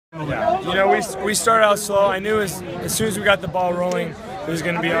Yeah, you know, we started out slow. I knew as soon as we got the ball rolling, it was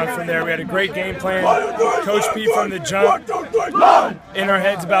going to be on from there. We had a great game plan. Coach Pete from the jump in our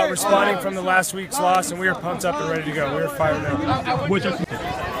heads about responding from the last week's loss, and we were pumped up and ready to go. We were fired up.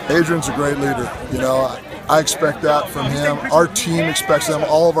 Adrian's a great leader. You know, I expect that from him. Our team expects them.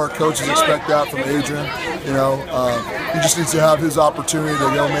 All of our coaches expect that from Adrian. You know, he just needs to have his opportunity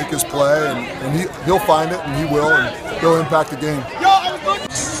to go make his play, and he'll find it, and he will, and he'll impact the game.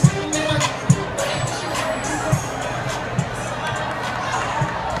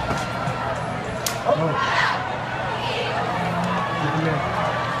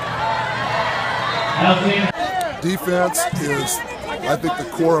 Defense is, I think, the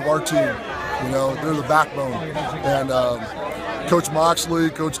core of our team. You know, they're the backbone. And Coach Moxley,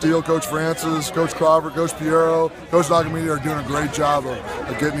 Coach Deal, Coach Francis, Coach Crawford, Coach Piero, Coach Nagamini are doing a great job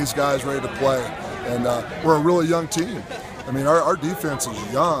of getting these guys ready to play. And we're a really young team. I mean, our defense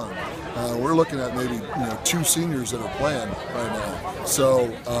is young. We're looking at maybe 2 seniors that are playing right now.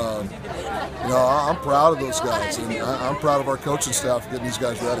 So, I'm proud of those guys, and I'm proud of our coaching staff for getting these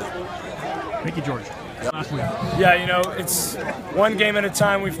guys ready. Thank you, George. Yep. Yeah, you know, it's one game at a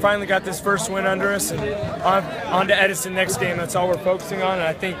time. We finally got this first win under us, and on to Edison next game. That's all we're focusing on, and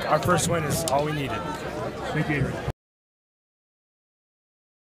I think our first win is all we needed. Thank you, Adrian.